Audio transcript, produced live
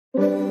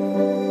We're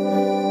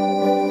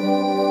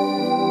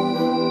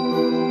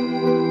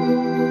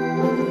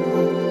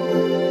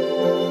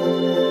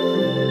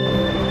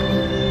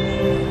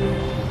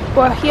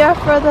here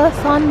for the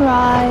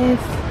sunrise,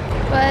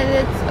 but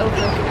it's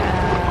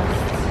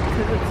overcast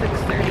because it's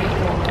 6:34,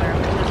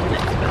 which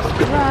isn't supposed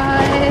to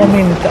rise. I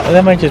mean,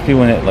 that might just be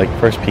when it like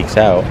first peeks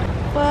out.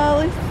 Well,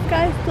 at least the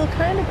sky's still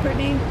kind of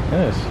pretty. It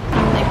is.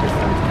 I'm like, the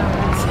sun's gonna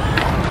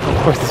rise.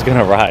 Of course it's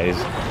gonna rise.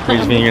 You're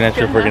just mean you're not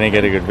sure if we're gonna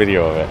get a good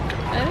video of it.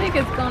 I think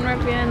it's going right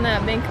behind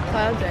that bank of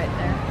clouds right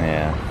there.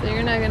 Yeah. So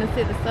you're not gonna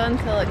see the sun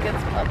till it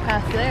gets up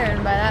past there,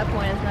 and by that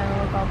point it's not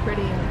gonna look all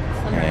pretty and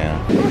sunrise. Yeah.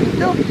 We're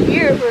still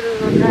here for the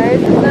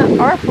sunrise. It's not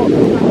our fault the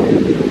sun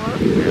didn't come up.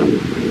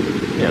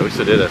 Yeah, we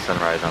still did a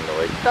sunrise on the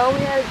lake. So we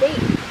had a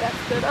date that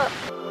stood up.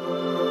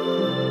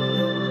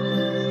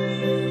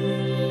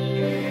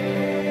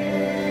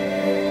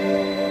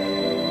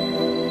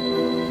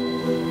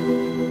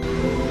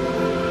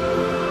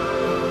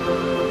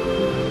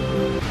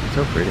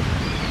 So pretty.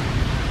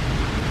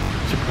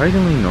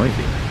 Surprisingly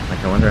noisy.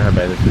 Like, I wonder how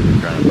bad this is if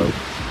you're on a boat.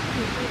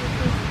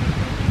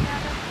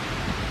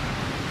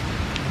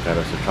 Got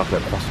us a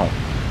chocolate croissant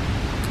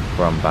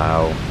from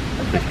Bao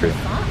Pastries.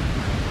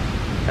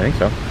 I think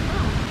so.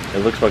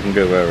 It looks fucking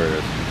good, whatever it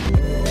is.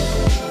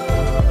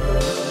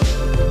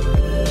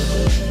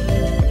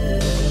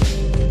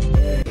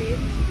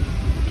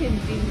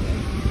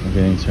 I'm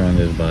getting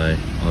surrounded by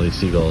all these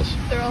seagulls.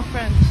 They're all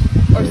French,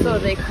 or so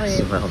they claim.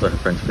 Smells like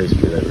French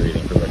pastry that we're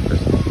eating for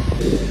breakfast.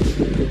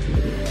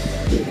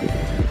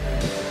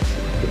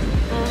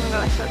 Oh my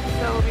gosh, that's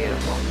so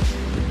beautiful.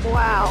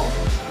 Wow.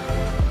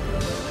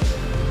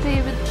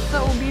 David's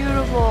so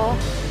beautiful.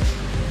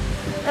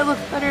 It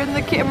looks better in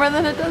the camera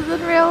than it does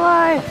in real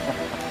life.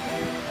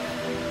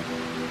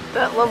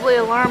 That lovely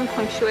alarm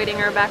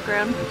punctuating our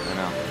background. I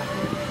know.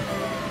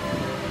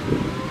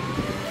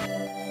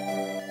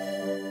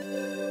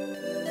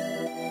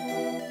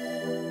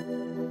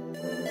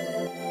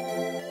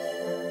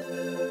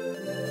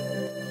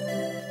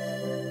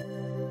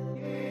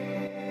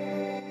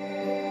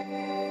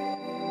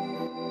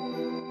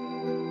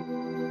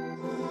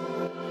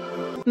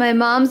 My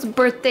mom's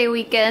birthday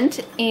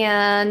weekend,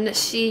 and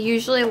she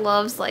usually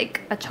loves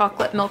like a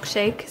chocolate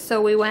milkshake, so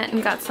we went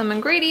and got some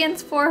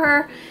ingredients for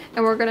her,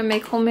 and we're gonna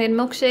make homemade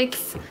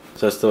milkshakes.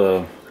 So that's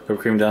the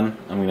whipped cream done.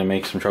 I'm gonna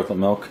make some chocolate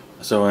milk.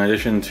 So in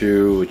addition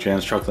to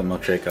Jan's chocolate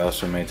milkshake, I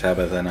also made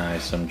Tabitha and I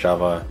some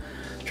Java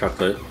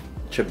chocolate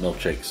chip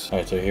milkshakes.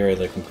 Alright, so here are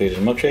the completed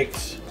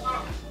milkshakes.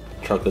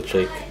 Chocolate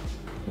shake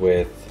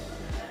with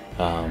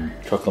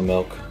chocolate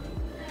milk,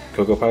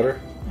 cocoa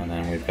powder, and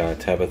then we've got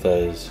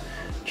Tabitha's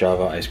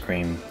Java ice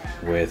cream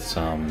with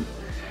some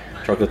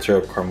chocolate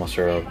syrup, caramel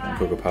syrup, and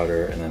cocoa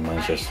powder, and then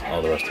mine's just all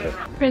the rest of it.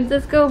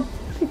 Francisco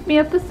picked me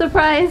up a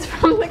surprise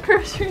from the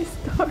grocery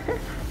store.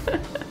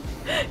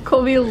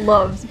 Colby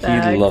loves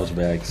bags. He loves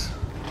bags.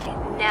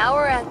 Now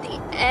we're at the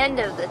end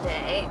of the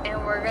day,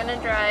 and we're gonna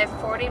drive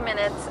 40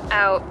 minutes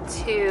out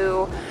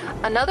to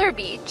another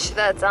beach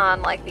that's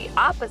on like the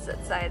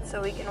opposite side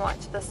so we can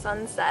watch the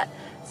sunset.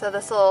 So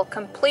this will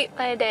complete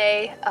my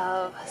day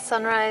of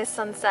sunrise,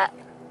 sunset.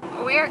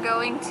 We are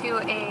going to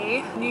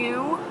a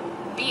new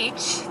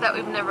beach that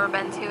we've never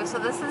been to. So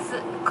this is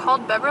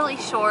called Beverly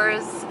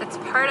Shores. It's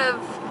part of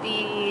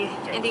the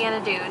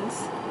Indiana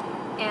Dunes.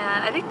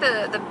 And I think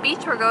the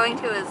beach we're going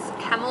to is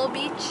Kemil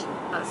Beach.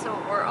 So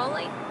we're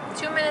only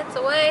 2 minutes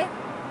away.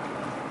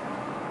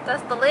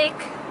 That's the lake.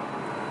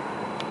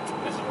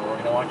 This is where we're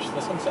gonna watch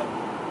the sunset.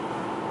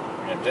 We're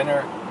gonna have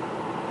dinner.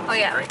 Oh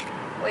yeah, drink.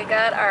 We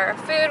got our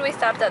food. We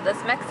stopped at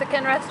this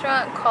Mexican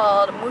restaurant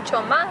called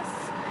Mucho Mas.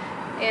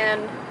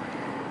 And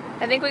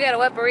I think we got a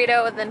wet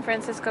burrito, and then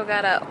Francisco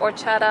got a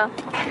horchata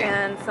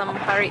and some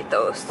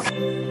jarritos.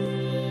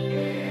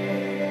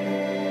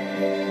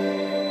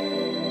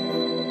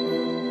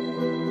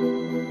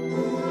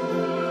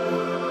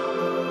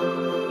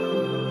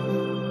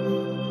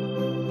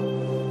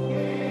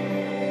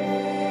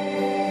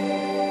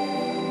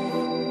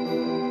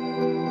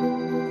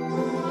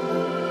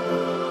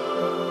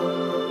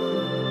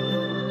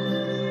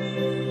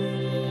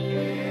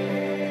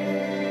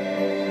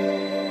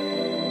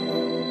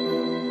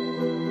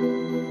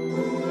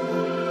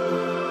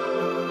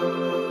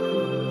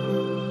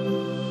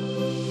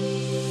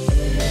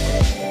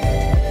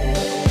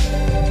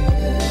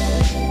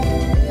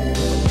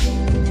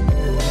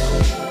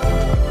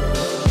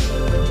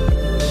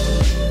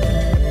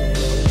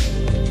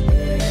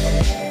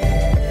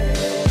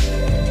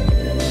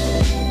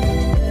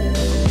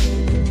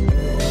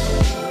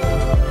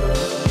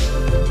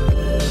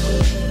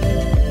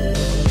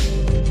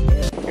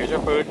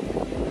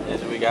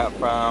 Got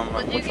from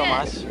Mucho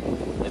Mas.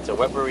 It's a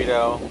wet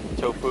burrito,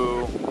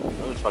 tofu.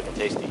 It was fucking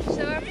tasty.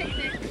 So our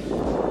picnic.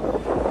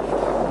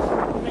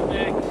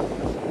 Picnic.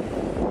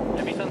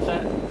 Happy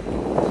sunset.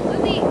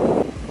 Lizzie.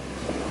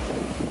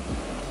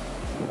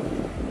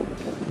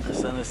 The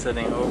sun is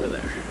setting over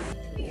there.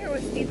 You here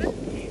with Steven?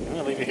 I'm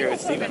gonna leave you here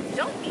with Steven.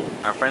 Junkie.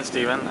 Our friend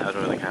Steven, I was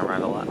moving the camera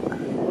around a lot.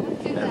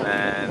 And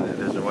then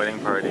there's a wedding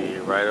party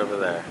right over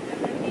there.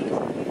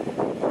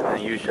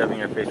 you shoving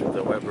your face with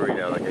a wet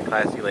burrito like a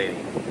classy lady.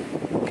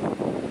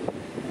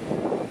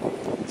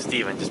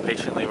 Steven just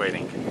patiently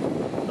waiting.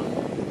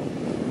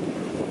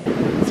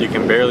 So you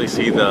can barely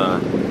see the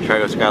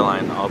Chicago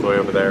skyline all the way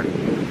over there.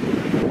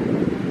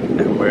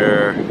 And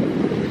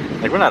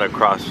we're not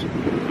across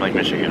Lake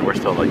Michigan, we're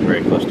still like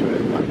very close to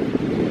it, but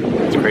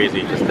it's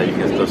crazy just that you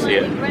can still see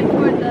it.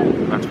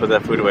 Let's put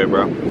that food away,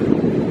 bro.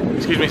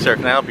 Excuse me, sir,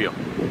 can I help you?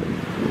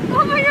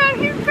 Oh my god,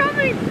 he's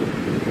coming!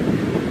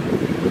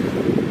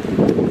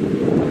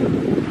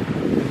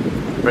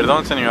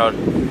 Perdón, señor.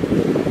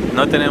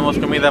 No tenemos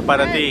comida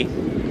para ti.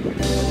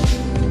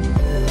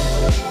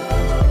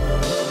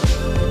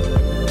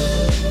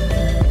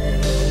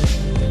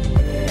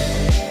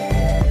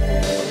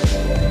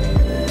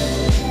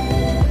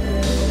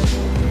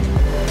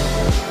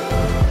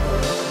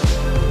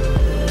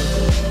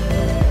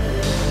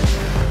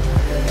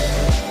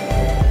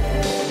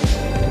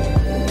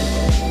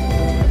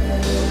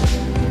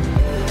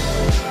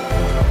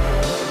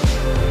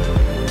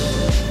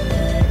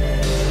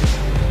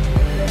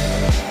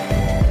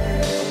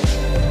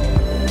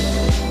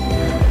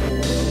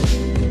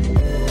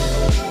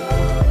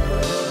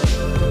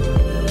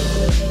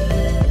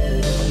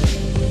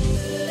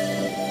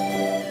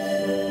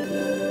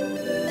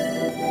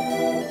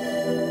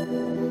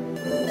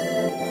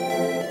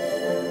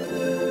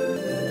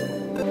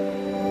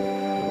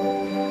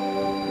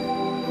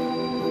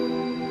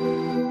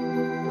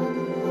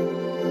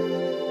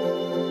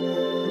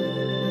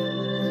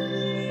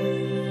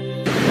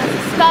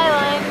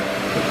 Skyline,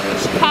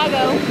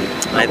 Chicago.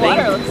 The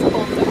water looks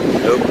cool too.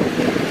 Nope.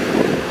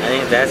 I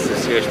think that's the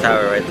Sears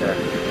Tower right there.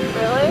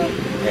 Really?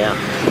 Yeah.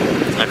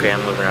 Okay,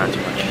 I'm moving around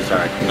too much.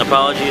 Sorry.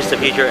 Apologies to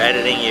future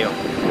editing you.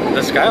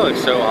 The sky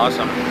looks so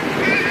awesome.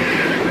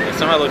 It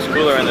somehow looks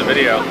cooler in the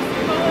video.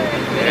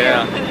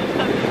 Yeah.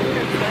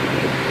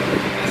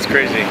 It's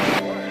crazy.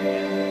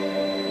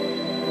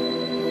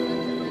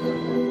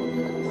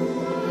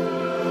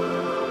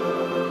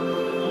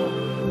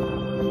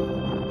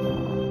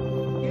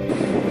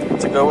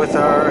 To go with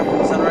our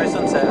sunrise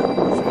sunset,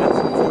 which we got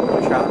some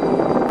cool shot.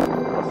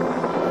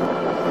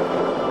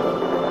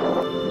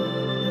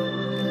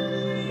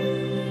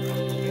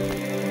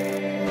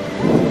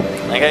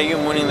 I got you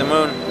mooning the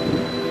moon.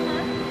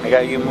 I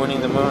got you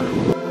mooning the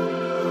moon.